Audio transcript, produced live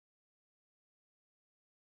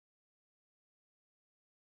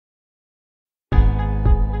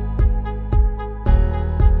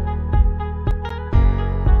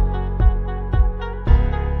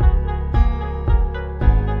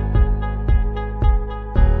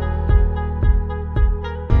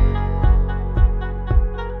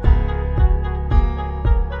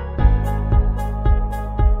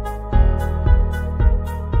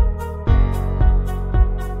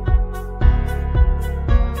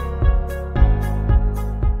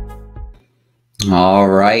All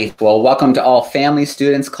right. Well, welcome to all family,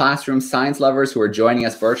 students, classroom science lovers who are joining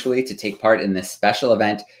us virtually to take part in this special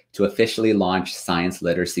event to officially launch Science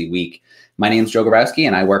Literacy Week. My name is Joe Grabowski,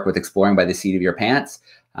 and I work with Exploring by the Seat of Your Pants.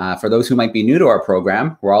 For those who might be new to our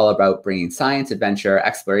program, we're all about bringing science, adventure,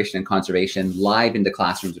 exploration, and conservation live into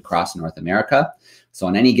classrooms across North America. So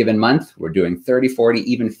on any given month, we're doing 30, 40,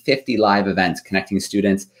 even 50 live events connecting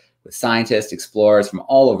students with scientists, explorers from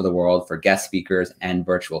all over the world for guest speakers and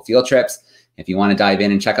virtual field trips. If you want to dive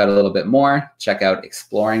in and check out a little bit more, check out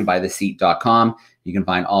exploringbytheseat.com. You can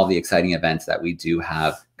find all the exciting events that we do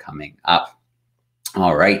have coming up.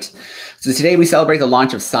 All right. So today we celebrate the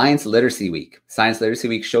launch of Science Literacy Week. Science Literacy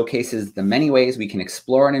Week showcases the many ways we can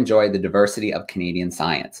explore and enjoy the diversity of Canadian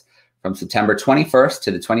science. From September 21st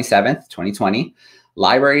to the 27th, 2020,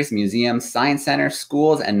 libraries, museums, science centers,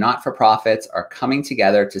 schools, and not-for-profits are coming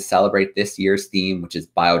together to celebrate this year's theme, which is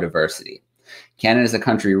biodiversity. Canada is a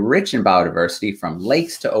country rich in biodiversity, from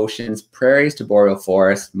lakes to oceans, prairies to boreal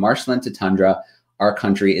forests, marshland to tundra. Our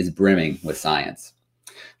country is brimming with science.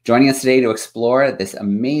 Joining us today to explore this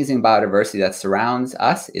amazing biodiversity that surrounds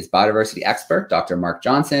us is biodiversity expert Dr. Marc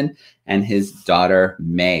Johnson and his daughter,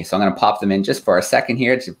 May. So I'm going to pop them in just for a second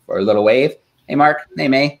here for a little wave. Hey, Marc. Hey,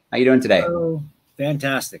 May. How you doing today? Hello.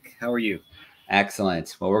 Fantastic. How are you?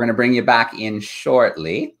 Excellent. Well, we're going to bring you back in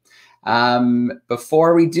shortly.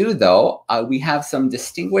 Before we do, though, we have some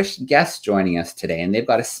distinguished guests joining us today, and they've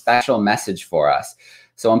got a special message for us.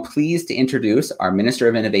 So I'm pleased to introduce our Minister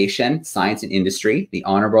of Innovation, Science and Industry, the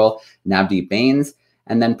Honorable Navdeep Bains,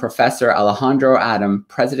 and then Professor Alejandro Adam,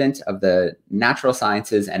 President of the Natural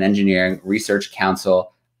Sciences and Engineering Research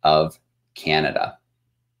Council of Canada.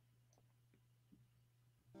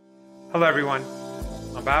 Hello, everyone.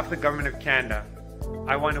 On behalf of the Government of Canada,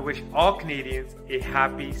 I want to wish all Canadians a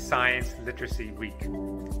happy Science Literacy Week.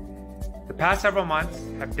 The past several months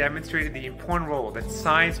have demonstrated the important role that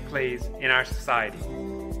science plays in our society.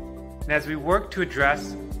 And as we work to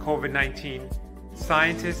address COVID-19,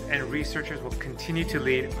 scientists and researchers will continue to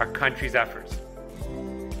lead our country's efforts.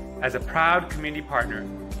 As a proud community partner,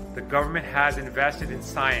 the government has invested in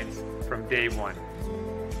science from day one.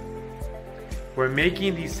 We're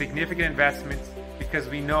making these significant investments because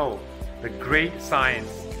we know the great science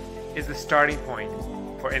is the starting point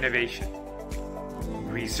for innovation.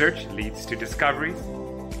 Research leads to discoveries.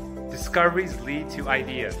 Discoveries lead to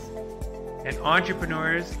ideas. And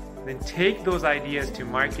entrepreneurs then take those ideas to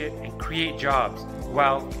market and create jobs,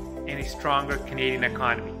 wealth, and a stronger Canadian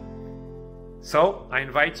economy. So I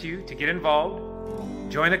invite you to get involved,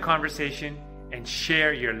 join the conversation, and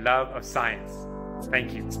share your love of science.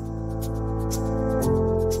 Thank you.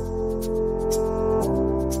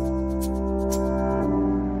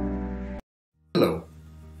 Hello,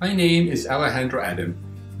 my name is Alejandro Adam,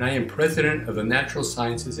 and I am President of the Natural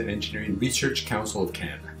Sciences and Engineering Research Council of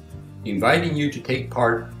Canada, inviting you to take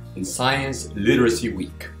part in Science Literacy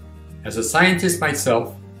Week. As a scientist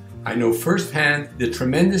myself, I know firsthand the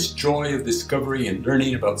tremendous joy of discovery and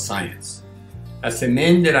learning about science. La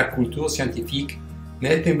Semaine de la Culture Scientifique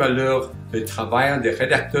met en valeur le travail des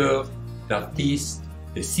rédacteurs, d'artistes,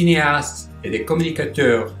 des cinéastes et des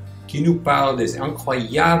communicateurs qui nous parlent des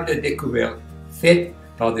incroyables découvertes faites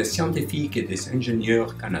par des scientifiques et des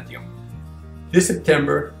ingénieurs canadiens. This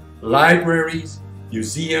September, libraries,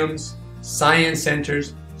 museums, science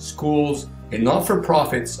centers, schools, and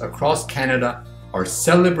not-for-profits across Canada are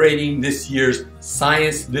celebrating this year's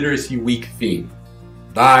Science Literacy Week theme,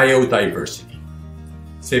 Biodiversity.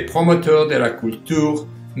 Ces promoteurs de la culture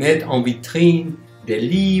mettent en vitrine des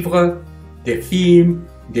livres, des films,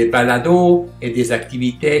 des balados et des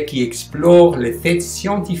activités qui explorent les faits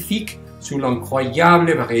scientifiques sur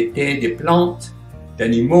l'incroyable variété de plantes,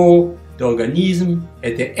 d'animaux, d'organismes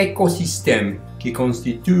et d'écosystèmes qui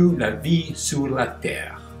constituent la vie sur la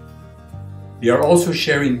Terre. They are also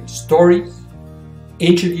sharing stories,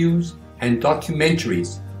 interviews, and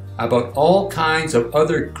documentaries about all kinds of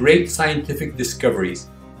other great scientific discoveries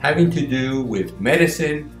having to do with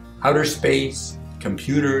medicine, outer space,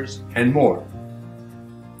 computers, and more.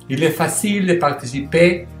 Il est facile de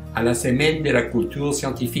participer à la Semaine de la Culture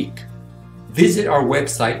Scientifique. Visit our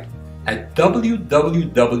website at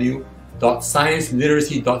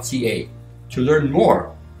www.scienceliteracy.ca to learn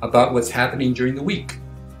more about what's happening during the week.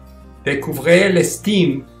 Découvrez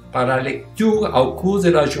l'estime par la lecture au cours de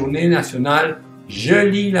la Journée nationale Je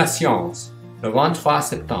lis la science, le 23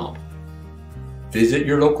 septembre. Visit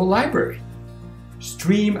your local library.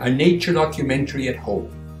 Stream a nature documentary at home.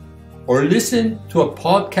 Or listen to a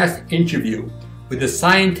podcast interview with a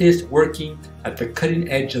scientist working at the cutting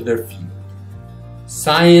edge of their field.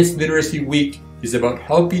 Science Literacy Week is about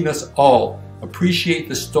helping us all appreciate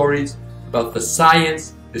the stories about the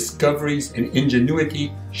science, discoveries, and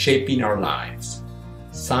ingenuity shaping our lives.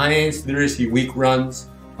 Science Literacy Week runs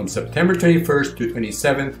from September 21st to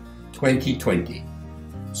 27th, 2020.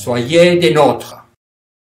 Soyez des nôtres.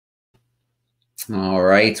 All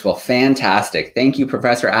right, well, fantastic. Thank you,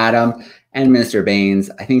 Professor Adam and Mr. Baines.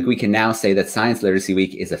 I think we can now say that Science Literacy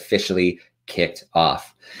Week is officially kicked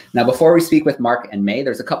off. Now, before we speak with Mark and May,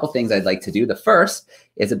 there's a couple things I'd like to do. The first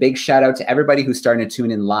is a big shout out to everybody who's starting to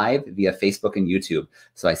tune in live via Facebook and YouTube.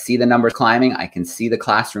 So I see the numbers climbing. I can see the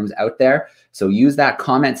classrooms out there. So use that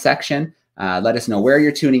comment section. Let us know where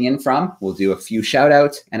you're tuning in from. We'll do a few shout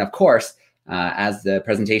outs. And of course, as the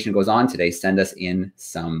presentation goes on today, send us in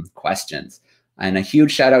some questions. And a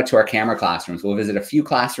huge shout out to our camera classrooms. We'll visit a few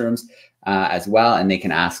classrooms as well, and they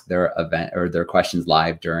can ask their event or their questions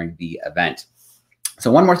live during the event.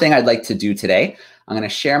 So one more thing I'd like to do today, I'm going to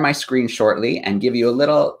share my screen shortly and give you a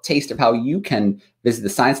little taste of how you can visit the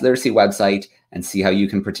Science Literacy website and see how you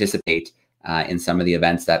can participate in some of the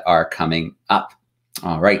events that are coming up.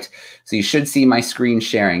 All right, so you should see my screen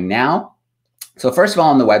sharing now. So first of all,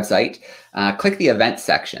 on the website, click the events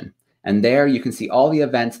section. And there you can see all the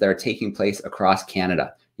events that are taking place across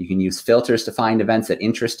Canada. You can use filters to find events that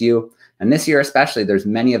interest you. And this year especially, there's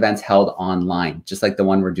many events held online, just like the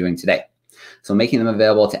one we're doing today. So making them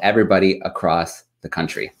available to everybody across the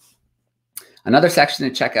country. Another section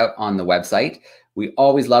to check out on the website, we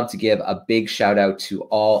always love to give a big shout out to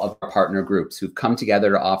all of our partner groups who've come together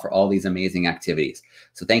to offer all these amazing activities.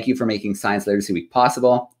 So thank you for making Science Literacy Week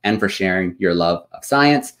possible and for sharing your love of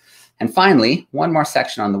science. And finally, one more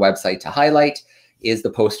section on the website to highlight is the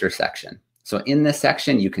poster section. So in this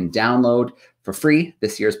section, you can download for free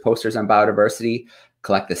this year's posters on biodiversity,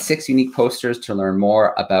 collect the 6 unique posters to learn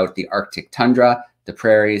more about the Arctic tundra, the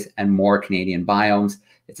prairies, and more Canadian biomes.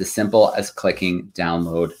 It's as simple as clicking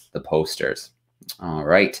download the posters. All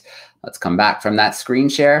right, let's come back from that screen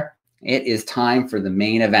share. It is time for the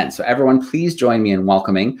main event. So everyone, please join me in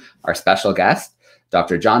welcoming our special guest.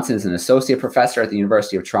 Dr. Johnson is an associate professor at the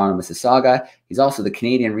University of Toronto Mississauga. He's also the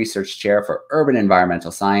Canadian Research Chair for Urban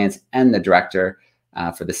Environmental Science and the Director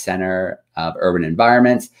for the Centre of Urban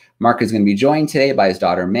Environments. Marc is going to be joined today by his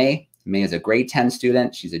daughter, May. May is a grade 10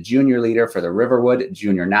 student. She's a junior leader for the Riverwood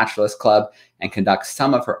Junior Naturalist Club and conducts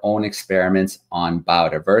some of her own experiments on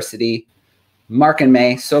biodiversity. Marc and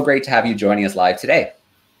May, so great to have you joining us live today.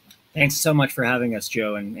 Thanks so much for having us,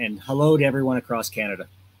 Joe, and hello to everyone across Canada.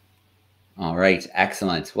 All right,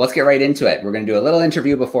 excellent. Well, let's get right into it. We're going to do a little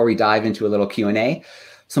interview before we dive into a little Q&A.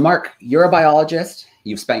 So Marc, you're a biologist.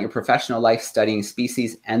 You've spent your professional life studying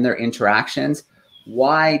species and their interactions.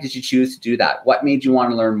 Why did you choose to do that? What made you want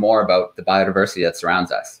to learn more about the biodiversity that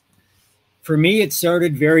surrounds us? For me, it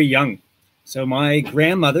started very young. So my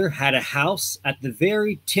grandmother had a house at the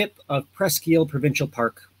very tip of Presqu'île Provincial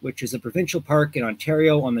Park, which is a provincial park in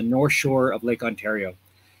Ontario on the north shore of Lake Ontario.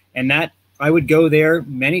 And that I would go there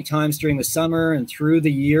many times during the summer and through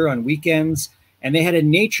the year on weekends. And they had a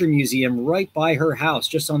nature museum right by her house,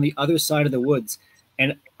 just on the other side of the woods.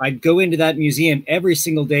 And I'd go into that museum every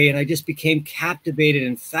single day, and I just became captivated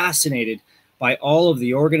and fascinated by all of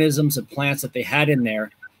the organisms and plants that they had in there.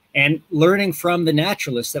 And learning from the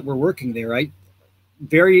naturalists that were working there,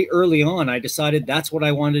 very early on, I decided that's what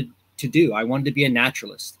I wanted to do. I wanted to be a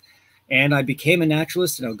naturalist. And I became a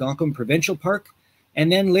naturalist in Algonquin Provincial Park.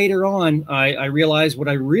 And then later on, I realized what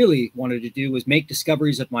I really wanted to do was make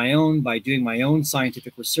discoveries of my own by doing my own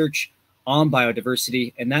scientific research on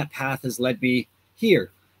biodiversity. And that path has led me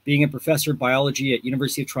here, being a professor of biology at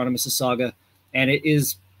University of Toronto Mississauga. And it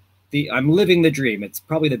is I'm living the dream. It's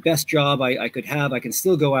probably the best job I could have. I can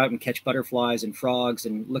still go out and catch butterflies and frogs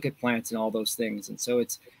and look at plants and all those things. And so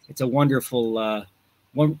it's a wonderful,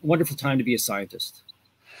 wonderful time to be a scientist.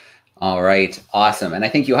 All right, awesome. And I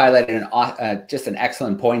think you highlighted just an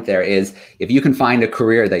excellent point there is if you can find a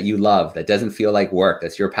career that you love, that doesn't feel like work,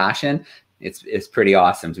 that's your passion, it's pretty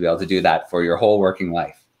awesome to be able to do that for your whole working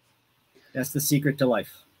life. That's the secret to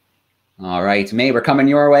life. All right, May, we're coming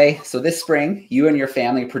your way. So this spring, you and your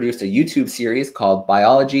family produced a YouTube series called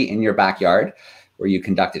Biology in Your Backyard, where you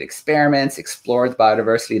conducted experiments, explored the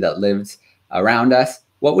biodiversity that lives around us.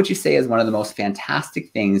 What would you say is one of the most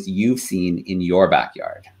fantastic things you've seen in your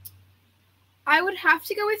backyard? I would have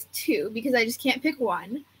to go with 2 because I just can't pick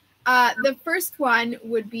one. The first one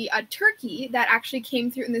would be a turkey that actually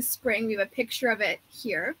came through in the spring. We have a picture of it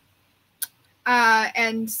here.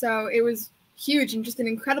 And so it was huge and just an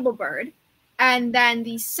incredible bird. And then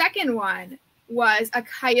the second one was a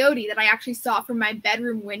coyote that I actually saw from my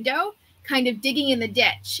bedroom window, kind of digging in the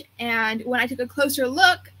ditch. And when I took a closer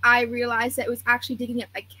look, I realized that it was actually digging up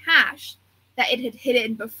a cache that it had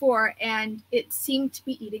hidden before, and it seemed to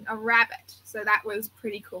be eating a rabbit. So that was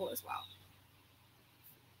pretty cool as well.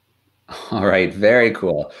 All right, very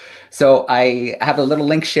cool. So I have a little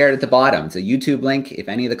link shared at the bottom. It's a YouTube link. If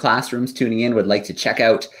any of the classrooms tuning in would like to check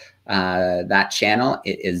out that channel,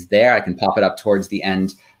 it is there. I can pop it up towards the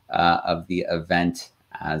end of the event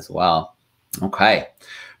as well. Okay.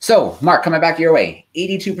 So Marc, coming back your way,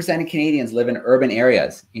 82% of Canadians live in urban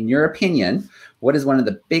areas. In your opinion, what is one of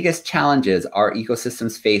the biggest challenges our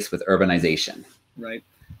ecosystems face with urbanization? Right.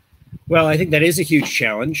 Well, I think that is a huge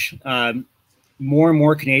challenge. More and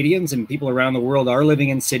more Canadians and people around the world are living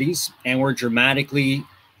in cities, and we're dramatically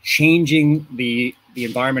changing the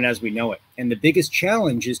environment as we know it. And the biggest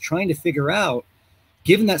challenge is trying to figure out,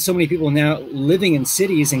 given that so many people are now living in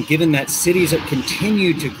cities and given that cities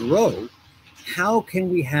continue to grow, how can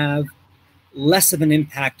we have less of an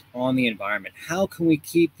impact on the environment? How can we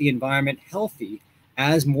keep the environment healthy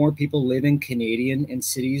as more people live in Canadian and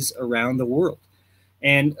cities around the world?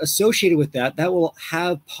 And associated with that, that will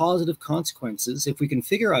have positive consequences, if we can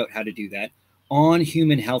figure out how to do that, on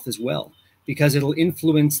human health as well, because it'll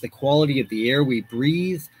influence the quality of the air we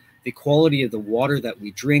breathe, the quality of the water that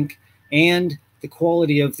we drink, and the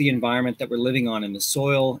quality of the environment that we're living on in the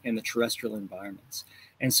soil and the terrestrial environments.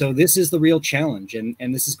 And so this is the real challenge, and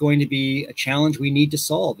this is going to be a challenge we need to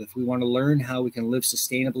solve if we want to learn how we can live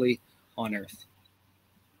sustainably on Earth.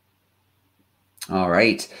 All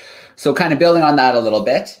right. So kind of building on that a little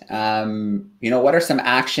bit, what are some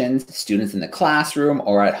actions students in the classroom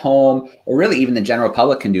or at home, or really even the general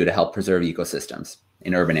public, can do to help preserve ecosystems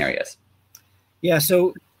in urban areas? Yeah,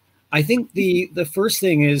 so I think the first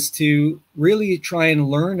thing is to really try and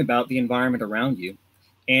learn about the environment around you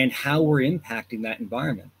and how we're impacting that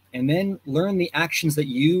environment. And then learn the actions that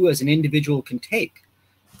you as an individual can take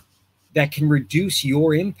that can reduce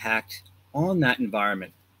your impact on that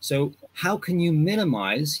environment. So how can you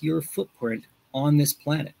minimize your footprint on this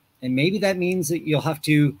planet? And maybe that means that you'll have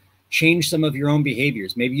to change some of your own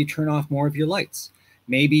behaviors. Maybe you turn off more of your lights.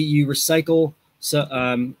 Maybe you recycle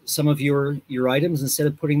some of your items instead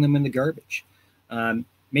of putting them in the garbage.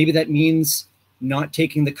 Maybe that means not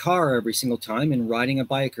taking the car every single time and riding a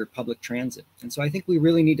bike or public transit. And so I think we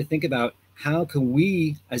really need to think about how can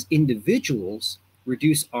we as individuals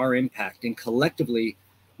reduce our impact, and collectively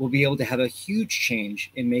we'll be able to have a huge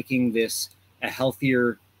change in making this a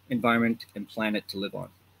healthier environment and planet to live on.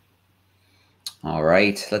 All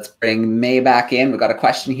right, let's bring May back in. We've got a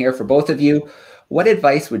question here for both of you. What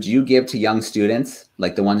advice would you give to young students,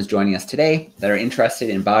 like the ones joining us today, that are interested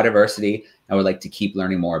in biodiversity and would like to keep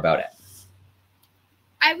learning more about it?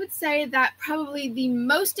 I would say that probably the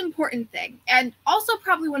most important thing, and also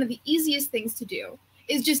probably one of the easiest things to do,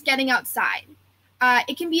 is just getting outside.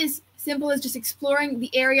 It can be as simple as just exploring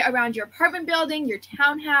the area around your apartment building, your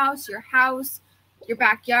townhouse, your house, your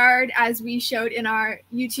backyard, as we showed in our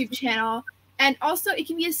YouTube channel. And also it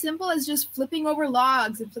can be as simple as just flipping over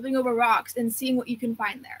logs and flipping over rocks and seeing what you can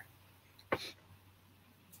find there.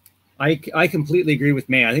 I completely agree with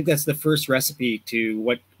May. I think that's the first recipe to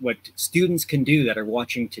what students can do that are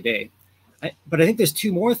watching today. But I think there's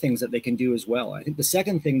two more things that they can do as well. I think the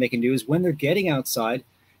second thing they can do is when they're getting outside,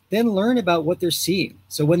 then learn about what they're seeing.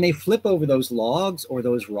 So when they flip over those logs or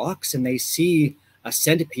those rocks and they see a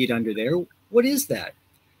centipede under there, what is that?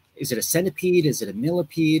 Is it a centipede? Is it a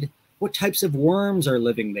millipede? What types of worms are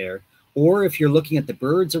living there? Or if you're looking at the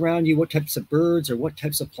birds around you, what types of birds or what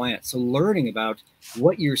types of plants? So learning about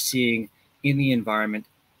what you're seeing in the environment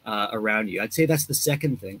around you. I'd say that's the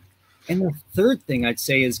second thing. And the third thing I'd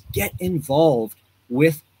say is get involved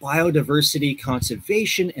with biodiversity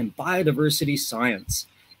conservation and biodiversity science.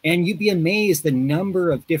 And you'd be amazed the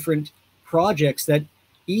number of different projects that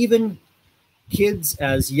even kids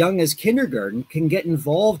as young as kindergarten can get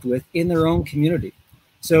involved with in their own community.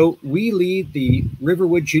 So we lead the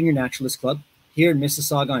Riverwood Junior Naturalist Club here in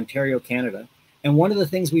Mississauga, Ontario, Canada. And one of the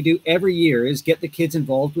things we do every year is get the kids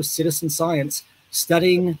involved with citizen science,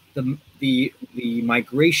 studying the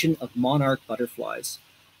migration of monarch butterflies.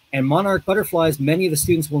 And monarch butterflies, many of the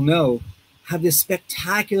students will know, have this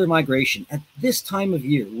spectacular migration. At this time of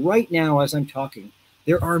year, right now as I'm talking,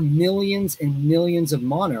 there are millions and millions of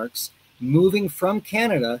monarchs moving from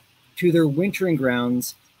Canada to their wintering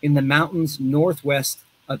grounds in the mountains northwest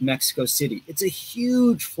of Mexico City. It's a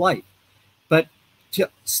huge flight, but to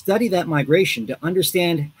study that migration, to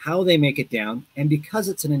understand how they make it down, and because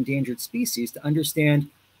it's an endangered species, to understand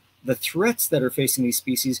the threats that are facing these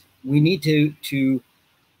species, we need to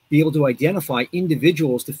be able to identify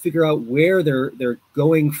individuals to figure out where they're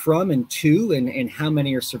going from and to, and how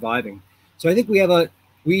many are surviving. So I think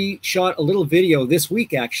we shot a little video this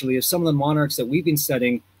week actually of some of the monarchs that we've been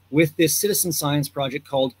studying with this citizen science project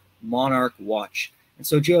called Monarch Watch. And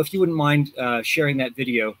so, Joe, if you wouldn't mind sharing that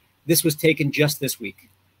video, this was taken just this week.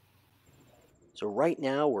 So right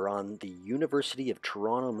now we're on the University of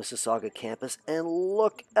Toronto Mississauga campus, and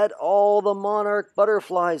look at all the monarch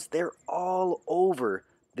butterflies. They're all over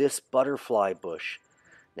this butterfly bush.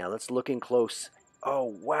 Now let's look in close. Oh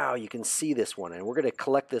wow, you can see this one, and we're going to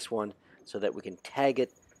collect this one so that we can tag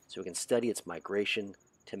it, so we can study its migration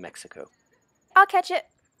to Mexico. I'll catch it.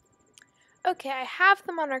 Okay, I have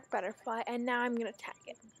the monarch butterfly, and now I'm going to tag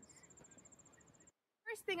it.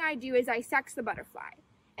 First thing I do is I sex the butterfly.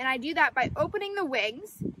 And I do that by opening the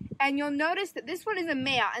wings, and you'll notice that this one is a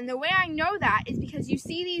male. And the way I know that is because you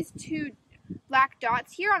see these two black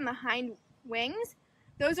dots here on the hind wings.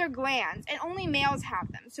 Those are glands, and only males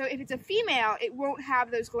have them. So if it's a female, it won't have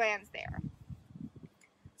those glands there.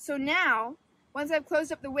 So now, once I've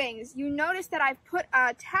closed up the wings, you notice that I've put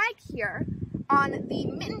a tag here on the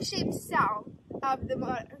mitten-shaped cell of the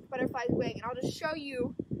butterfly's wing. And I'll just show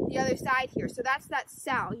you the other side here. So that's that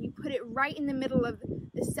cell. You put it right in the middle of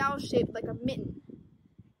the cell shaped like a mitten.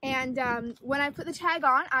 And when I put the tag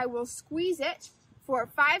on, I will squeeze it for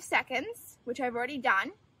 5 seconds, which I've already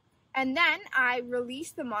done. And then I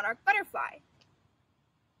release the monarch butterfly.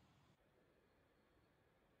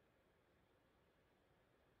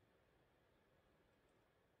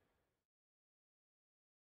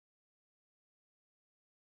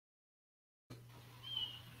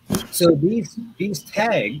 So these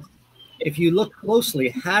tags, if you look closely,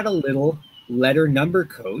 had a little letter number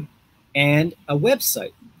code and a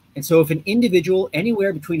website. And so if an individual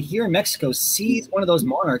anywhere between here and Mexico sees one of those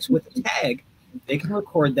monarchs with a tag, they can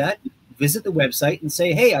record that, visit the website and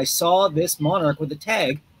say, hey, I saw this monarch with a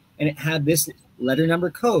tag and it had this letter number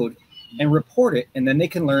code, and report it. And then they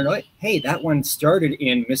can learn, oh, hey, that one started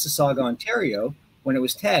in Mississauga, Ontario when it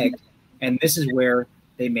was tagged, and this is where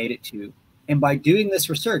they made it to. And by doing this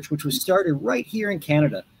research, which was started right here in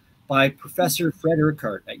Canada by Professor Fred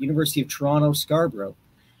Urquhart at University of Toronto, Scarborough,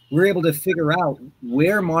 we're able to figure out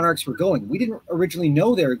where monarchs were going. We didn't originally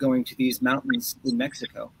know they were going to these mountains in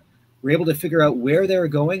Mexico. We're able to figure out where they were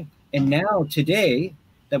going. And now today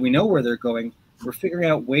that we know where they're going, we're figuring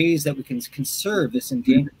out ways that we can conserve this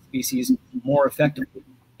endangered species more effectively.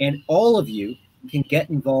 And all of you can get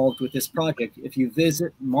involved with this project if you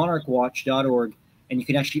visit monarchwatch.org, and you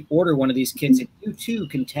can actually order one of these kits, and you too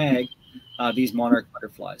can tag these monarch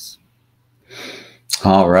butterflies.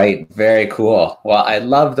 All right, very cool. Well, I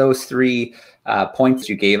love those 3 points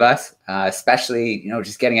you gave us, especially,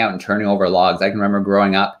 just getting out and turning over logs. I can remember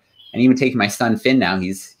growing up and even taking my son Finn now,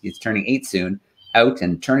 he's turning 8 soon, out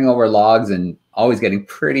and turning over logs and always getting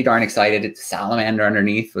pretty darn excited. Salamander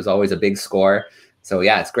underneath was always a big score. So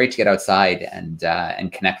yeah, it's great to get outside and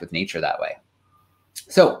connect with nature that way.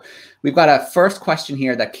 So we've got a first question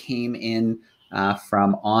here that came in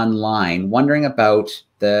from online, wondering about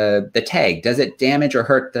the tag. Does it damage or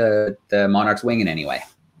hurt the monarch's wing in any way?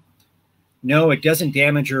 No, it doesn't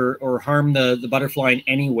damage or harm the butterfly in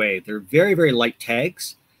any way. They're very, very light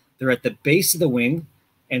tags. They're at the base of the wing,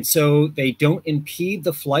 and so they don't impede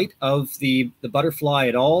the flight of the butterfly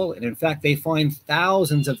at all. And in fact, they find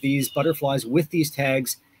thousands of these butterflies with these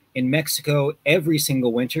tags in Mexico every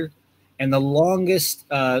single winter. And the longest,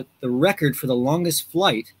 the record for the longest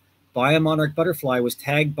flight by a monarch butterfly was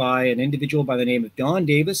tagged by an individual by the name of Don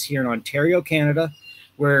Davis here in Ontario, Canada,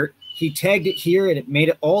 where he tagged it here and it made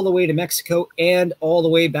it all the way to Mexico and all the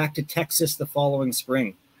way back to Texas the following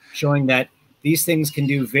spring, showing that these things can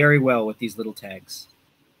do very well with these little tags.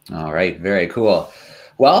 All right, very cool.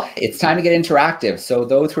 Well, it's time to get interactive. So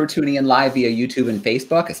those who are tuning in live via YouTube and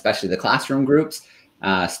Facebook, especially the classroom groups,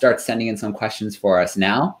 start sending in some questions for us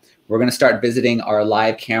now. We're going to start visiting our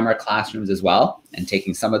live camera classrooms as well and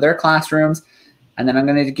taking some of their classrooms. And then I'm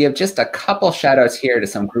going to give just a couple shout outs here to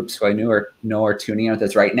some groups who I know are tuning in with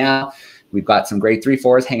us right now. We've got some grade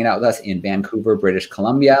 3-4s hanging out with us in Vancouver, British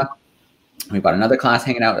Columbia. We've got another class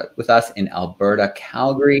hanging out with us in Alberta,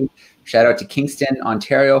 Calgary. Shout out to Kingston,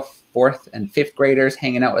 Ontario, 4th and 5th graders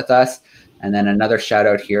hanging out with us. And then another shout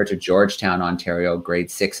out here to Georgetown, Ontario, grade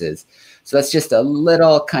 6s. So that's just a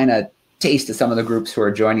little kind of taste of some of the groups who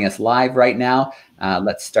are joining us live right now.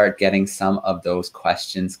 Let's start getting some of those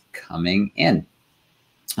questions coming in.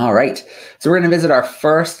 All right, so we're going to visit our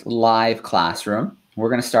first live classroom. We're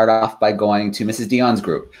going to start off by going to Mrs. Dion's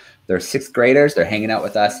group. They're 6th graders. They're hanging out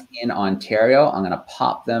with us in Ontario. I'm going to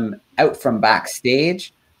pop them out from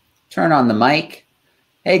backstage, turn on the mic.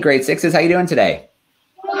 Hey, grade 6s, how you doing today?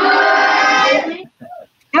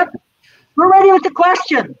 Yep, we're ready with the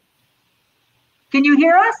question. Can you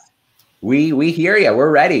hear us? We hear you.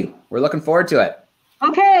 We're ready. We're looking forward to it.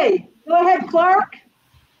 Okay, go ahead, Clark.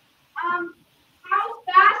 How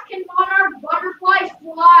fast can monarch butterflies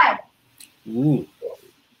fly? Ooh,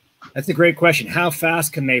 that's a great question. How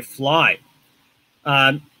fast can they fly?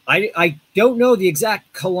 I don't know the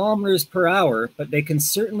exact kilometers per hour, but they can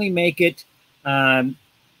certainly make it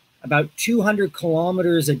about 200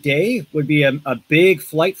 kilometers a day would be a big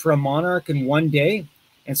flight for a monarch in one day.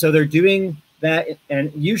 And so they're doing that,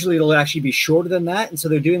 and usually it'll actually be shorter than that. And so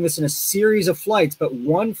they're doing this in a series of flights, but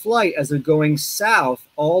one flight as they're going south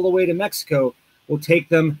all the way to Mexico will take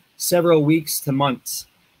them several weeks to months.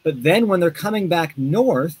 But then when they're coming back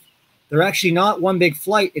north, they're actually not one big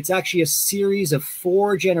flight. It's actually a series of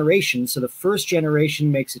 4 generations. So the first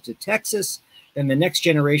generation makes it to Texas, then the next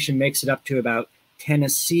generation makes it up to about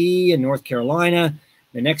Tennessee and North Carolina.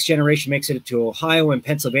 The next generation makes it to Ohio and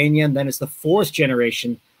Pennsylvania. And then it's the 4th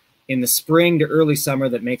generation in the spring to early summer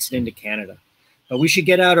that makes it into Canada. But we should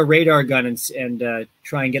get out a radar gun and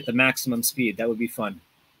try and get the maximum speed. That would be fun.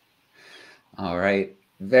 All right.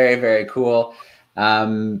 Very, very cool.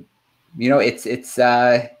 You know,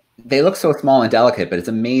 they look so small and delicate, but it's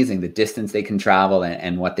amazing the distance they can travel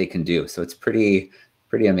and what they can do. So it's pretty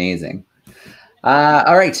amazing.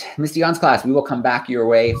 All right, Ms. Dion's class, we will come back your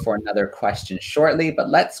way for another question shortly, but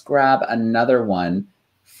let's grab another one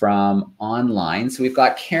from online. So we've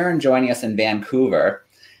got Karen joining us in Vancouver,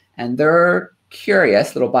 and they're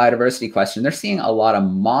curious, little biodiversity question. They're seeing a lot of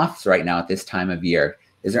moths right now at this time of year.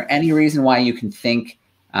 Is there any reason why you can think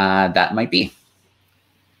that might be?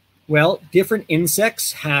 Well, different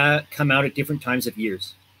insects come out at different times of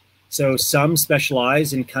years. So some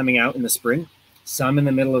specialize in coming out in the spring, some in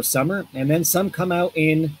the middle of summer, and then some come out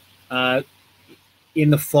in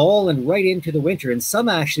the fall and right into the winter. And some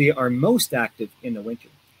actually are most active in the winter.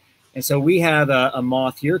 And so we have a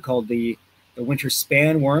moth here called the winter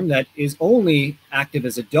spanworm that is only active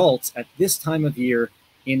as adults at this time of year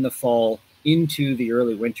in the fall into the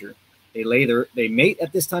early winter. They mate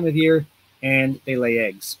at this time of year and they lay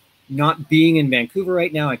eggs. Not being in Vancouver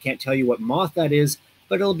right now, I can't tell you what moth that is,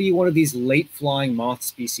 but it'll be one of these late flying moth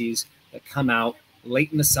species that come out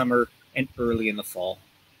late in the summer and early in the fall.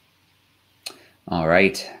 All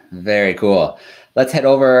right, very cool. Let's head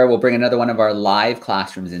over. We'll bring another one of our live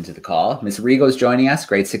classrooms into the call. Miss Rigo's joining us,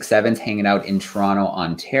 grade 6-7s, hanging out in Toronto,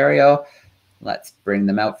 Ontario. Let's bring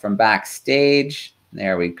them out from backstage.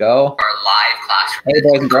 There we go. Our live classroom. Hey,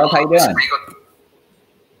 boys and girls, how you doing?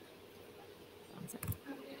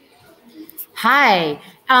 Hi.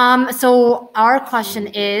 So our question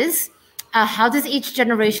is, how does each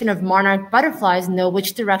generation of monarch butterflies know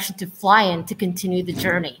which direction to fly in to continue the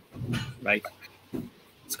journey? Right.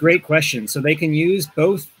 It's a great question. So they can use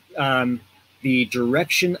both the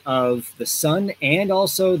direction of the sun and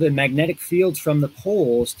also the magnetic fields from the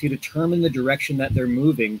poles to determine the direction that they're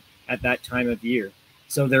moving at that time of year.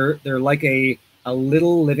 So they're like a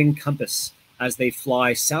little living compass as they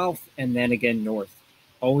fly south and then again north,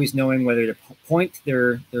 always knowing whether to point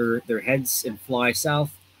their heads and fly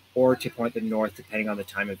south or to point them north, depending on the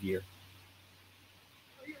time of year.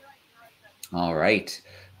 All right.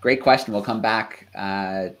 Great question. We'll come back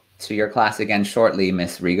to your class again shortly,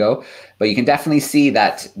 Miss Rigo. But you can definitely see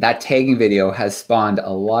that that tagging video has spawned a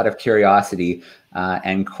lot of curiosity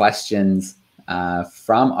and questions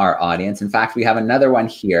from our audience. In fact, we have another one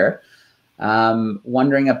here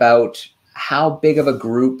wondering about how big of a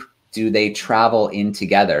group do they travel in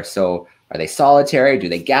together? So are they solitary? Do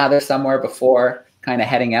they gather somewhere before kind of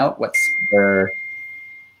heading out? What's their...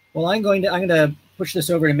 Well, I'm going to push this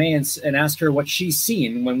over to May and ask her what she's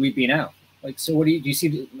seen when we've been out. Like, so what do you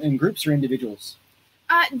see in groups or individuals?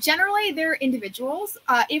 Generally, they're individuals.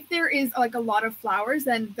 If there is like a lot of flowers,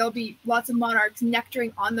 then there'll be lots of monarchs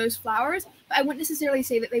nectaring on those flowers. But I wouldn't necessarily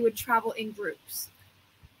say that they would travel in groups.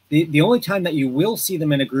 The only time that you will see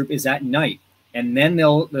them in a group is at night, and then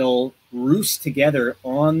they'll roost together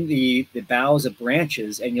on the boughs of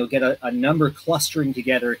branches, and you'll get a number clustering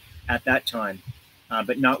together at that time,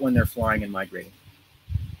 but not when they're flying and migrating.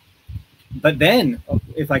 But then,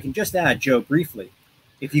 if I can just add, Joe, briefly,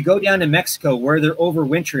 if you go down to Mexico where they're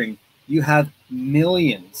overwintering, you have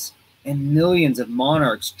millions and millions of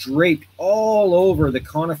monarchs draped all over the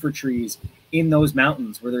conifer trees in those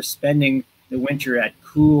mountains where they're spending the winter at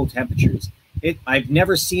cool temperatures. I've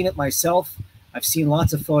never seen it myself. I've seen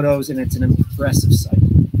lots of photos, and it's an impressive sight.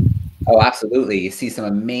 Oh, absolutely. You see some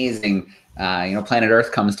amazing, Planet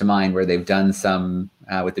Earth comes to mind where they've done some,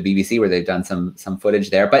 with the BBC, where they've done some footage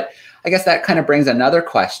there. But I guess that kind of brings another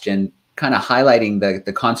question, kind of highlighting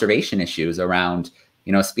the conservation issues around,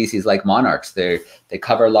 species like monarchs. They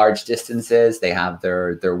cover large distances. They have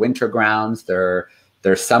their winter grounds, their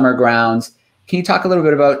summer grounds. Can you talk a little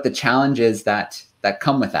bit about the challenges that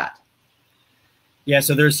come with that? Yeah,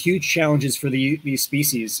 so there's huge challenges for these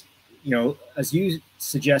species. You know, as you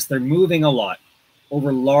suggest, they're moving a lot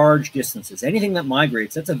over large distances. Anything that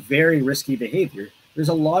migrates, that's a very risky behavior. There's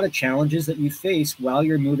a lot of challenges that you face while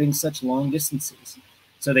you're moving such long distances.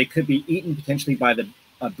 So they could be eaten potentially by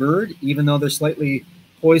a bird, even though they're slightly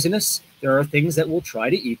poisonous. There are things that will try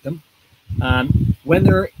to eat them. When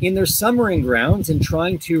they're in their summering grounds and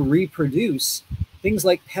trying to reproduce, things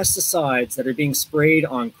like pesticides that are being sprayed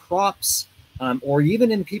on crops or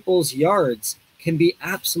even in people's yards can be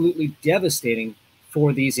absolutely devastating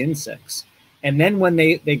for these insects. And then when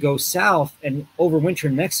they go south and overwinter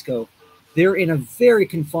in Mexico, they're in a very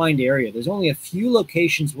confined area. There's only a few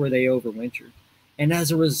locations where they overwinter. And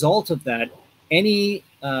as a result of that, any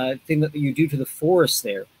thing that you do to the forest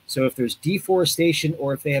there, so if there's deforestation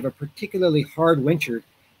or if they have a particularly hard winter,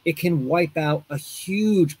 it can wipe out a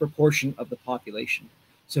huge proportion of the population.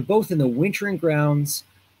 So both in the wintering grounds,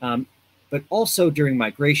 but also during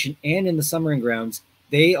migration and in the summering grounds,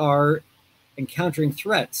 they are encountering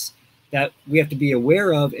threats that we have to be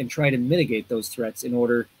aware of and try to mitigate those threats in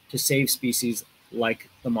order to save species like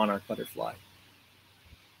the monarch butterfly.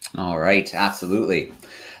 All right, absolutely.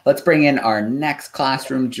 Let's bring in our next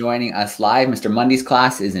classroom joining us live. Mr. Mundy's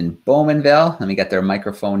class is in Bowmanville. Let me get their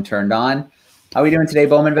microphone turned on. How are we doing today,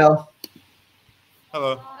 Bowmanville?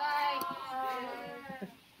 Hello.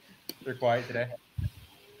 They're quiet today.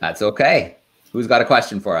 That's okay. Who's got a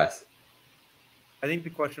question for us? I think the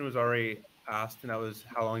question was already asked, and that was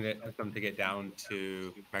how long it took them to get down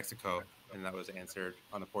to Mexico, and that was answered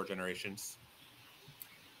on the 4 generations.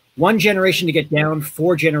 1 generation to get down,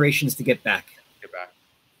 4 generations to get back. Get back.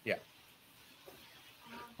 Yeah.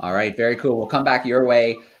 All right, very cool. We'll come back your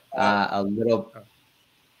way a little.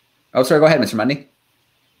 Oh, sorry. Go ahead, Mr. Mundy.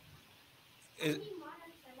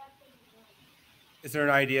 Is there an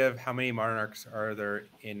idea of how many monarchs are there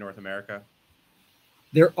in North America?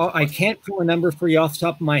 There are, I can't pull a number for you off the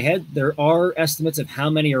top of my head. There are estimates of how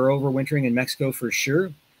many are overwintering in Mexico for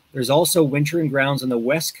sure. There's also wintering grounds on the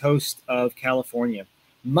west coast of California,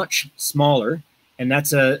 much smaller, and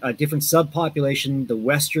that's a different subpopulation, the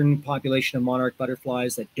western population of monarch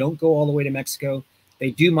butterflies that don't go all the way to Mexico.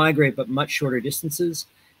 They do migrate, but much shorter distances,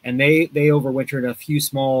 and they overwinter in a few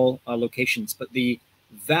small locations. But the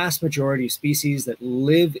vast majority of species that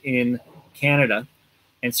live in Canada,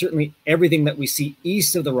 and certainly everything that we see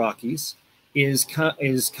east of the Rockies, is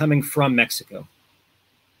coming from Mexico.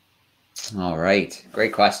 All right,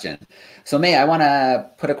 great question. So May, I want to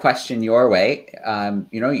put a question your way.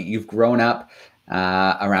 You know, you've grown up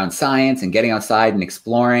around science and getting outside and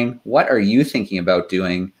exploring. What are you thinking about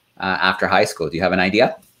doing after high school? Do you have an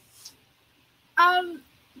idea?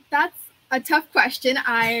 That's a tough question,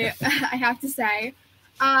 I have to say.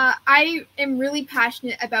 I am really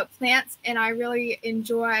passionate about plants, and I really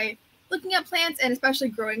enjoy looking at plants and especially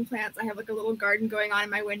growing plants. I have like a little garden going on in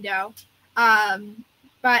my window.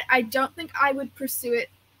 But I don't think I would pursue it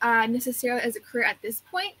necessarily as a career at this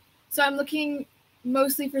point. So I'm looking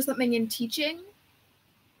mostly for something in teaching.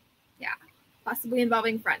 Yeah, possibly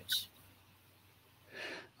involving French.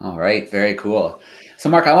 All right, very cool. So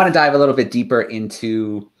Marc, I want to dive a little bit deeper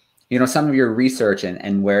into, you know, some of your research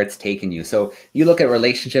and where it's taken you. So you look at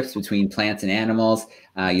relationships between plants and animals.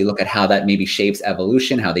 You look at how that maybe shapes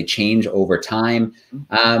evolution, how they change over time.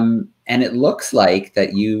 And it looks like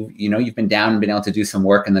that you've been down and been able to do some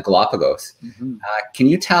work in the Galapagos. Can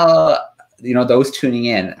you tell, you know, those tuning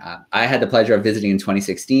in, I had the pleasure of visiting in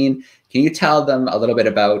 2016. Can you tell them a little bit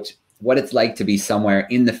about what it's like to be somewhere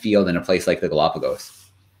in the field in a place like the Galapagos?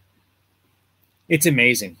 It's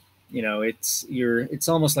amazing. You know, it's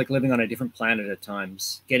almost like living on a different planet at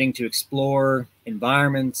times, getting to explore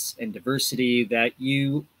environments and diversity that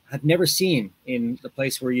you have never seen in the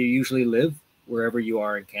place where you usually live, wherever you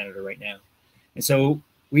are in Canada right now. And so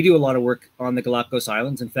we do a lot of work on the Galapagos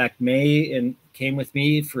Islands. In fact, May came with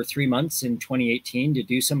me for 3 months in 2018 to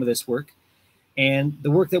do some of this work. And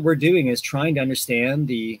the work that we're doing is trying to understand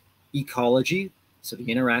the ecology, so the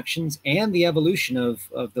interactions, and the evolution of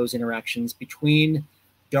those interactions between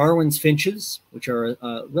Darwin's finches, which are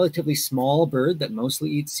a relatively small bird that mostly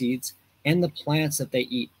eats seeds, and the plants that they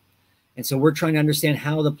eat. And so we're trying to understand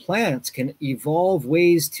how the plants can evolve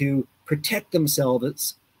ways to protect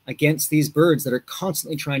themselves against these birds that are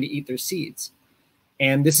constantly trying to eat their seeds.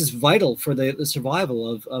 And this is vital for the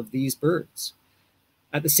survival of these birds.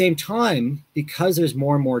 At the same time, because there's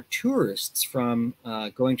more and more tourists from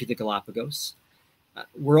going to the Galapagos,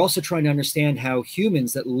 we're also trying to understand how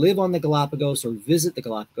humans that live on the Galapagos or visit the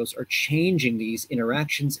Galapagos are changing these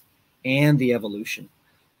interactions and the evolution.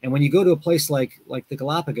 And when you go to a place like the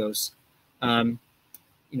Galapagos, you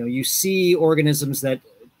know, you see organisms that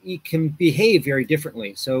it can behave very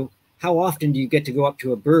differently. So how often do you get to go up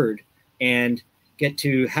to a bird and get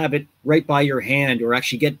to have it right by your hand, or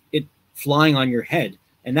actually get it flying on your head?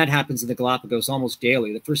 And that happens in the Galapagos almost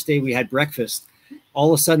daily. The first day we had breakfast,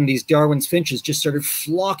 all of a sudden these Darwin's finches just started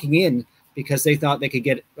flocking in because they thought they could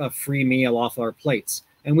get a free meal off our plates.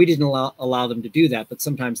 And we didn't allow them to do that, but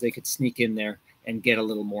sometimes they could sneak in there and get a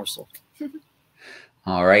little morsel.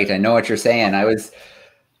 All right, I know what you're saying. I was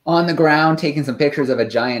on the ground taking some pictures of a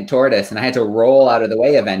giant tortoise, and I had to roll out of the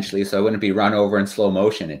way eventually so I wouldn't be run over in slow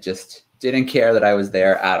motion. It just didn't care that I was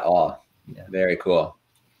there at all. Yeah, very cool.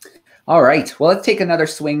 All right, well, let's take another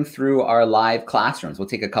swing through our live classrooms. We'll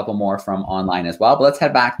take a couple more from online as well, but let's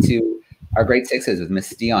head back to our grade sixes with Miss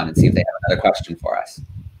Dion and see if they have another question for us.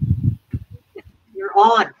 You're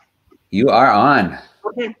on. You are on.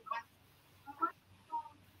 Okay.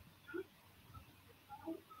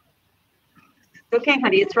 Okay,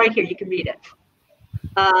 honey, it's right here. You can read it.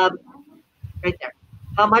 Right there.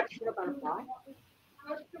 How much should a butterfly?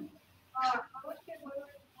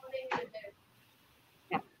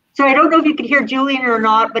 Yeah. So I don't know if you can hear Julian or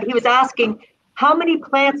not, but he was asking, how many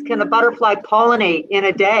plants can a butterfly pollinate in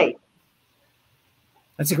a day?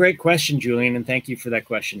 That's a great question, Julian, and thank you for that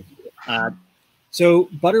question. So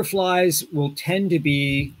butterflies will tend to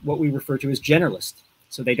be what we refer to as generalists.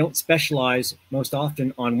 So they don't specialize most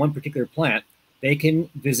often on one particular plant. They can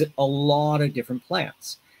visit a lot of different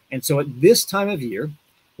plants. And so at this time of year,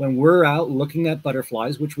 when we're out looking at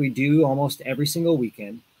butterflies, which we do almost every single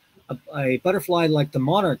weekend, a butterfly like the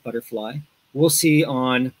monarch butterfly, we'll see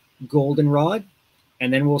on goldenrod,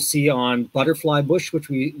 and then we'll see on butterfly bush, which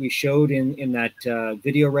we showed in that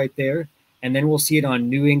video right there. And then we'll see it on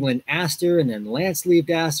New England aster, and then lance-leaved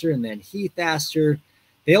aster, and then heath aster.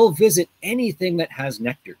 They'll visit anything that has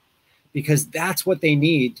nectar because that's what they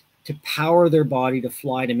need to power their body to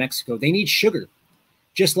fly to Mexico. They need sugar,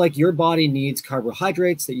 just like your body needs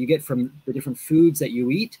carbohydrates that you get from the different foods that you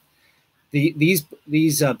eat. These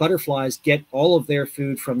butterflies get all of their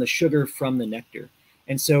food from the sugar from the nectar.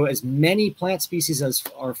 And so as many plant species as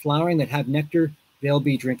are flowering that have nectar, they'll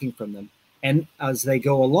be drinking from them. And as they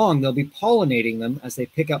go along, they'll be pollinating them as they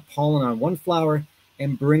pick up pollen on one flower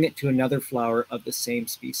and bring it to another flower of the same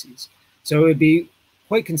species. So it would be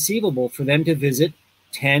quite conceivable for them to visit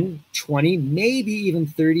 10, 20, maybe even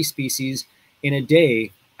 30 species in a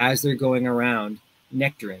day as they're going around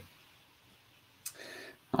nectaring.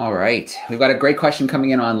 All right, we've got a great question coming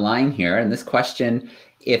in online here. And this question,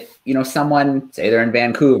 if, you know, someone, say they're in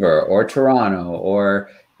Vancouver or Toronto or,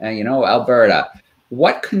 you know, Alberta,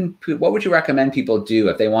 what would you recommend people do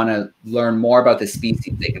if they want to learn more about the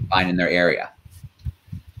species they can find in their area?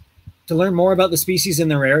 To learn more about the species in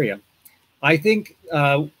their area, I think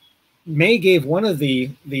May gave one of the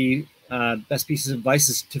best pieces of advice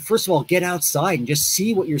is to, first of all, get outside and just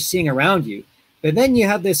see what you're seeing around you. But then you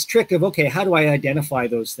have this trick of, okay, how do I identify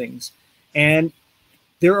those things? And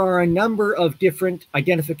there are a number of different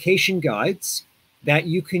identification guides that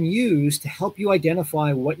you can use to help you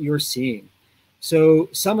identify what you're seeing. So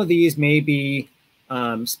some of these may be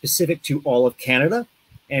specific to all of Canada,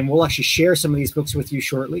 and we'll actually share some of these books with you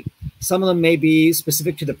shortly. Some of them may be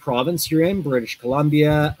specific to the province you're in, British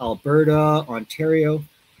Columbia, Alberta, Ontario,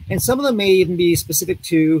 and some of them may even be specific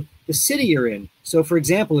to the city you're in. So for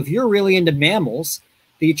example, if you're really into mammals,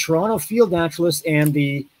 the Toronto Field Naturalist and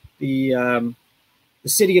the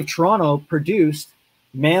City of Toronto produced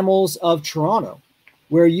Mammals of Toronto,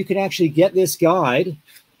 where you can actually get this guide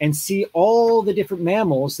and see all the different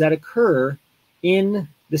mammals that occur in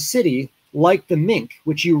the city, like the mink,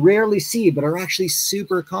 which you rarely see, but are actually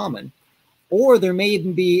super common. Or there may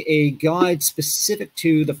even be a guide specific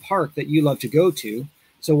to the park that you love to go to.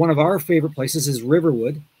 So one of our favorite places is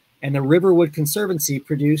Riverwood, and the Riverwood Conservancy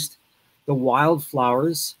produced the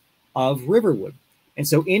wildflowers of Riverwood. And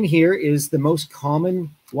so in here is the most common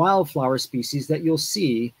wildflower species that you'll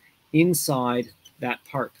see inside that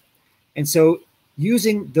park. And so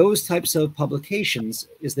using those types of publications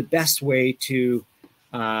is the best way to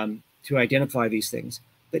identify these things.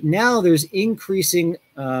 But now there's increasing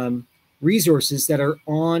resources that are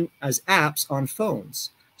on as apps on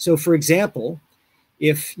phones. So for example,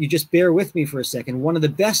 if you just bear with me for a second, one of the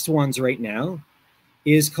best ones right now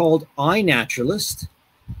is called iNaturalist.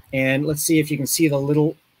 And let's see if you can see the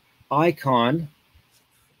little icon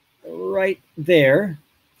right there.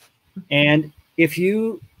 And if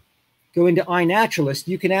you go into iNaturalist,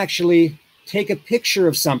 you can actually take a picture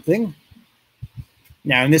of something.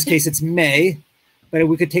 Now, in this case, it's May, but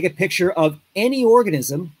we could take a picture of any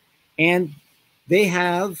organism, and they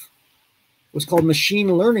have what's called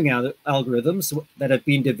machine learning algorithms that have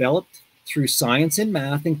been developed through science and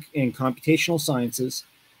math and computational sciences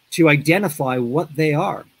to identify what they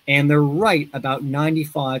are. And they're right about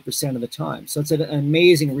 95% of the time. So it's an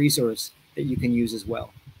amazing resource that you can use as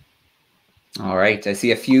well. All right. I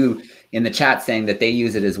see a few in the chat saying that they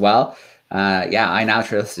use it as well. Yeah,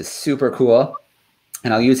 iNaturalist is super cool.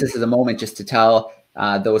 And I'll use this as a moment just to tell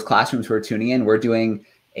those classrooms who are tuning in, we're doing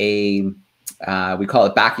a, we call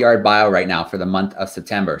it Backyard Bio right now for the month of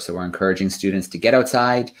September. So we're encouraging students to get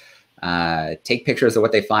outside, take pictures of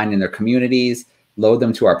what they find in their communities, load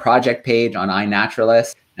them to our project page on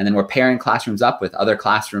iNaturalist, and then we're pairing classrooms up with other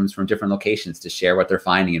classrooms from different locations to share what they're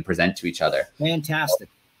finding and present to each other. Fantastic.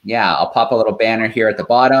 Yeah, I'll pop a little banner here at the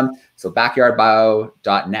bottom. So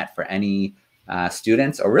backyardbio.net for any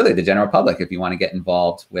students, or really the general public if you want to get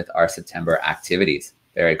involved with our September activities.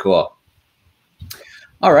 Very cool.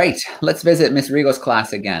 All right, let's visit Miss Rigo's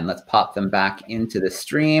class again. Let's pop them back into the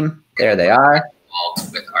stream. There they are.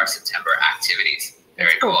 With our September activities.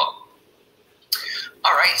 Very cool.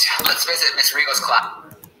 All right, let's visit Miss Rigo's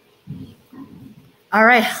class. All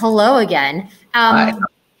right, hello again. Hi.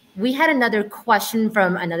 We had another question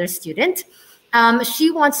from another student.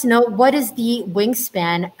 She wants to know, what is the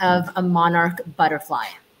wingspan of a monarch butterfly?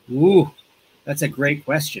 Ooh, that's a great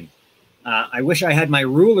question. I wish I had my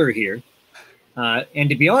ruler here. And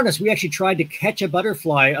to be honest, we actually tried to catch a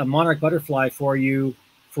butterfly, a monarch butterfly for you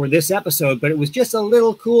for this episode, but it was just a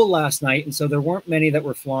little cool last night, and so there weren't many that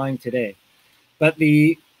were flying today. But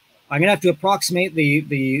I'm going to have to approximate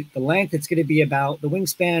the length. It's going to be about, the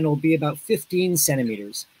wingspan will be about 15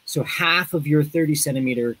 centimeters. So half of your 30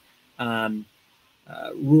 centimeter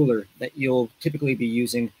ruler that you'll typically be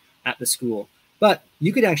using at the school. But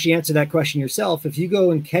you could actually answer that question yourself. If you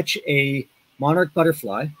go and catch a monarch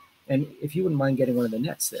butterfly, and if you wouldn't mind getting one of the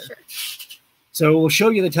nets there. Sure. So we'll show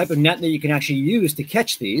you the type of net that you can actually use to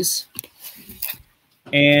catch these.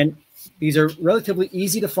 And these are relatively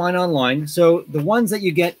easy to find online. So the ones that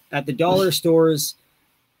you get at the dollar stores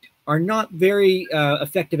are not very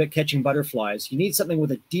effective at catching butterflies. You need something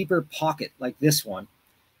with a deeper pocket like this one.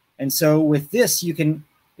 And so with this, you can,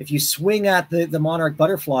 if you swing at the monarch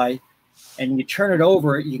butterfly and you turn it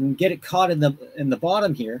over, you can get it caught in the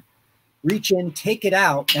bottom here, reach in, take it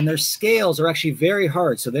out, and their scales are actually very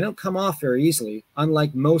hard, so they don't come off very easily,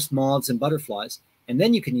 unlike most moths and butterflies. And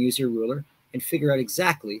then you can use your ruler and figure out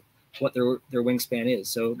exactly what their wingspan is.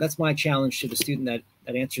 So that's my challenge to the student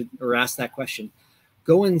that answered or asked that question.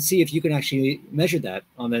 Go and see if you can actually measure that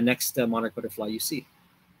on the next monarch butterfly you see.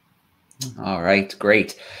 All right,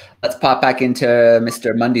 great. Let's pop back into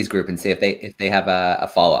Mr. Mundy's group and see if they have a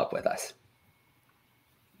follow-up with us.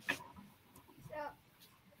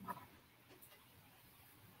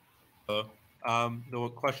 Hello. The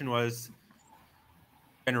question was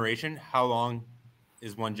generation. How long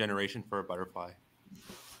is one generation for a butterfly?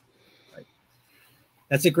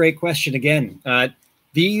 That's a great question again.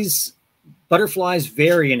 These butterflies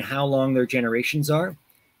vary in how long their generations are.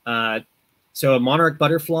 So a monarch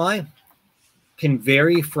butterfly can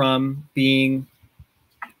vary from being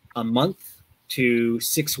a month to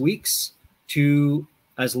 6 weeks to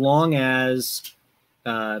as long as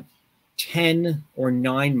 10 or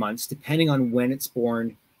 9 months, depending on when it's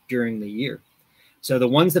born during the year. So the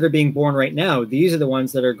ones that are being born right now, these are the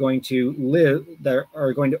ones that are going to live, that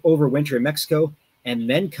are going to overwinter in Mexico and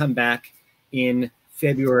then come back in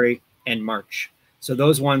February and March. So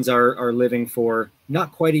those ones are living for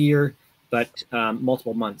not quite a year, but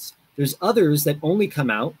multiple months. There's others that only come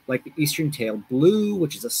out, like the eastern-tailed blue,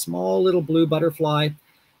 which is a small little blue butterfly,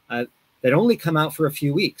 that only come out for a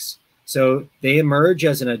few weeks. So they emerge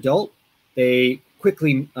as an adult, they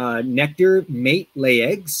quickly nectar, mate, lay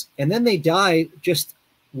eggs, and then they die just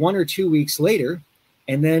 1 or 2 weeks later.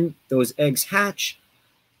 And then those eggs hatch,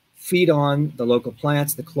 feed on the local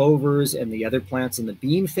plants, the clovers and the other plants in the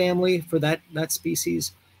bean family for that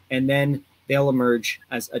species. And then they'll emerge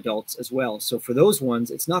as adults as well. So for those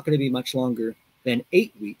ones, it's not going to be much longer than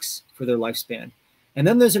 8 weeks for their lifespan. And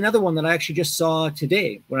then there's another one that I actually just saw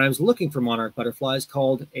today when I was looking for monarch butterflies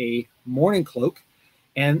called a mourning cloak.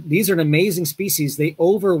 And these are an amazing species. They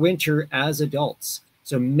overwinter as adults.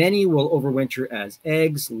 So many will overwinter as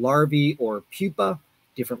eggs, larvae, or pupa,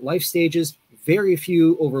 different life stages. Very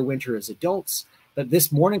few overwinter as adults. But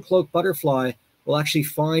this mourning cloak butterfly will actually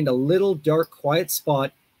find a little dark, quiet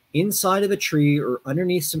spot inside of a tree or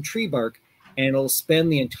underneath some tree bark, and it'll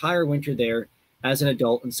spend the entire winter there as an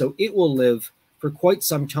adult. And so it will live for quite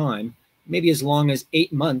some time, maybe as long as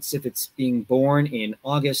 8 months if it's being born in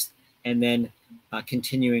August, and then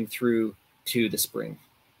continuing through to the spring.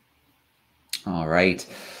 All right.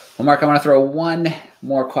 Well, Mark, I want to throw one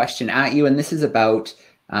more question at you, and this is about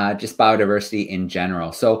just biodiversity in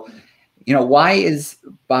general. So why is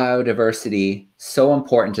biodiversity so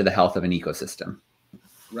important to the health of an ecosystem?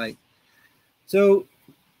 Right. So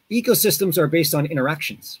ecosystems are based on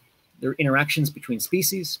interactions. They're interactions between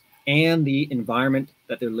species and the environment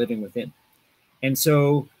that they're living within. And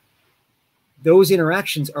so those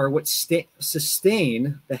interactions are what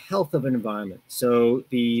sustain the health of an environment. So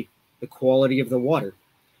the quality of the water,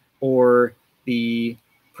 or the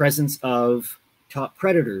presence of top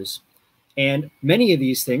predators. And many of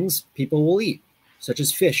these things people will eat, such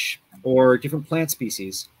as fish or different plant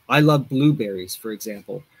species. I love blueberries, for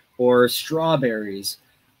example, or strawberries.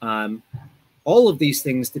 All of these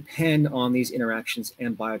things depend on these interactions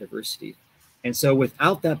and biodiversity. And so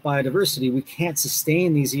without that biodiversity, we can't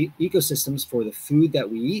sustain these ecosystems for the food that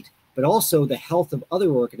we eat, but also the health of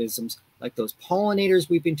other organisms, like those pollinators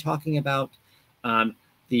we've been talking about,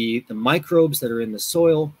 the microbes that are in the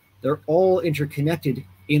soil. They're all interconnected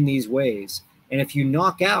in these ways. And if you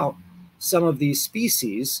knock out some of these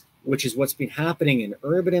species, which is what's been happening in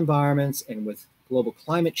urban environments and with global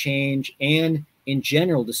climate change and in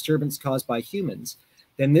general disturbance caused by humans,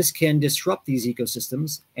 then this can disrupt these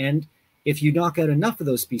ecosystems. And if you knock out enough of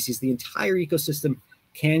those species, the entire ecosystem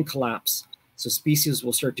can collapse. So species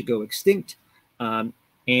will start to go extinct,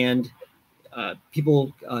 and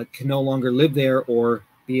people can no longer live there or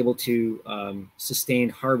be able to sustain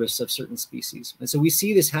harvests of certain species. And so we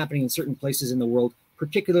see this happening in certain places in the world,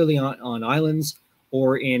 particularly on islands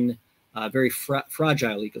or in very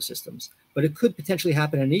fragile ecosystems. But it could potentially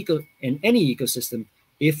happen in any ecosystem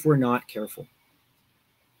if we're not careful.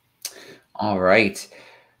 All right.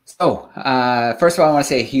 So first of all, I want to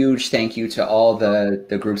say a huge thank you to all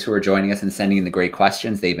the groups who are joining us and sending in the great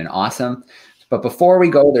questions. They've been awesome. But before we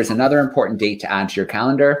go, there's another important date to add to your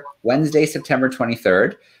calendar. Wednesday, September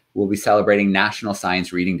 23rd, we'll be celebrating National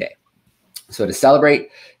Science Reading Day. So to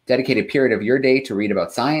celebrate, dedicate a period of your day to read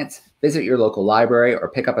about science, visit your local library, or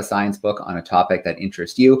pick up a science book on a topic that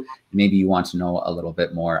interests you, maybe you want to know a little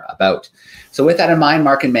bit more about. So with that in mind,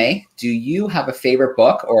 Marc and May, do you have a favorite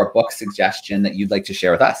book or a book suggestion that you'd like to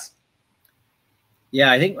share with us? Yeah,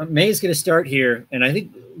 I think May's going to start here. And I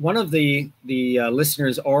think one of the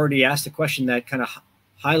listeners already asked a question that kind of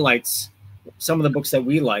highlights some of the books that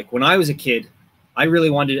we like. When I was a kid, I really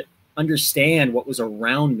wanted to understand what was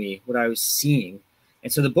around me, what I was seeing.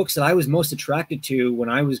 And so the books that I was most attracted to when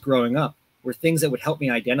I was growing up were things that would help me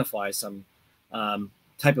identify some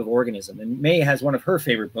type of organism. And May has one of her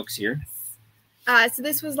favorite books here. So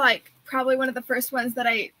this was like probably one of the first ones that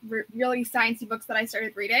really sciencey books that I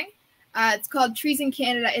started reading. It's called Trees in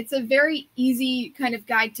Canada. It's a very easy kind of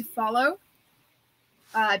guide to follow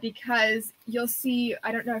because you'll see,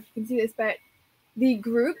 I don't know if you can see this, but the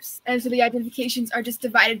groups and so the identifications are just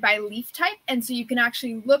divided by leaf type. And so you can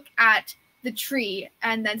actually look at the tree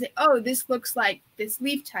and then say, oh, this looks like this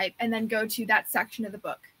leaf type, and then go to that section of the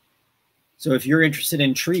book. So if you're interested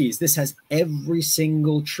in trees, this has every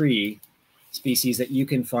single tree species that you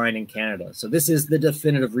can find in Canada. So this is the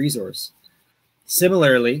definitive resource.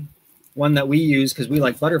 Similarly, one that we use because we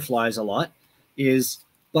like butterflies a lot is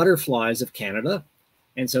Butterflies of Canada.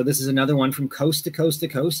 And so this is another one from coast to coast to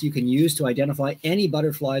coast you can use to identify any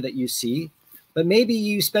butterfly that you see. But maybe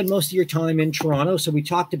you spend most of your time in Toronto. So we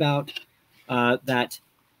talked about that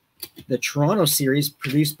the Toronto series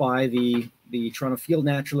produced by the Toronto Field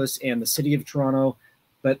Naturalists and the City of Toronto,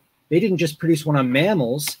 but they didn't just produce one on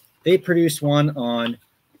mammals. They produced one on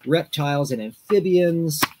reptiles and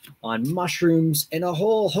amphibians, on mushrooms, and a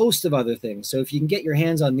whole host of other things. So if you can get your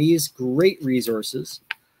hands on these great resources,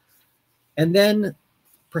 and then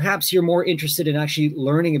perhaps you're more interested in actually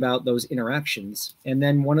learning about those interactions. And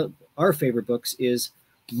then one of our favorite books is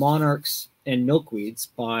Monarchs and Milkweeds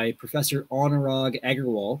by Professor Anurag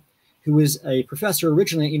Agarwal, who is a professor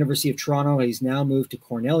originally at University of Toronto. He's now moved to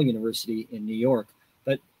Cornell University in New York.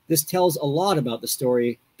 But this tells a lot about the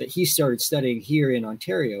story that he started studying here in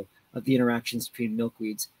Ontario of the interactions between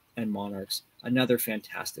milkweeds and monarchs. Another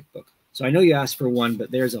fantastic book. So I know you asked for one, but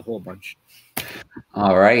there's a whole bunch.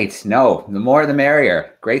 All right. No, the more the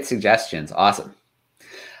merrier. Great suggestions. Awesome.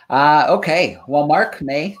 Okay. Well, Marc,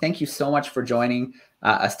 May, thank you so much for joining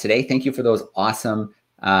us today. Thank you for those awesome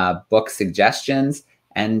book suggestions.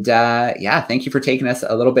 And yeah, thank you for taking us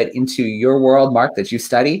a little bit into your world, Marc, that you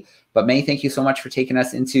study. But May, thank you so much for taking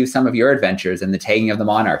us into some of your adventures and the tagging of the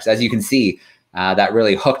monarchs. As you can see, that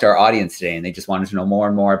really hooked our audience today, and they just wanted to know more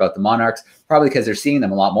and more about the monarchs, probably because they're seeing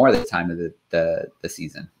them a lot more this time of the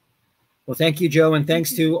season. Well, thank you, Joe, and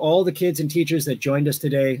thanks to all the kids and teachers that joined us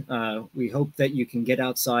today. We hope that you can get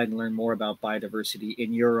outside and learn more about biodiversity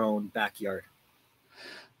in your own backyard.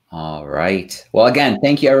 All right. Well, again,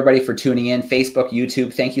 thank you everybody for tuning in. Facebook,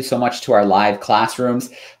 YouTube, thank you so much to our live classrooms.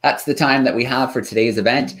 That's the time that we have for today's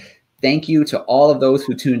event. Thank you to all of those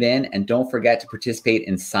who tuned in, and don't forget to participate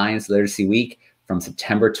in Science Literacy Week from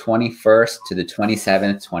September 21st to the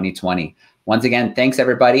 27th, 2020. Once again, thanks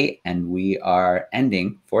everybody, and we are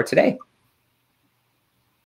ending for today.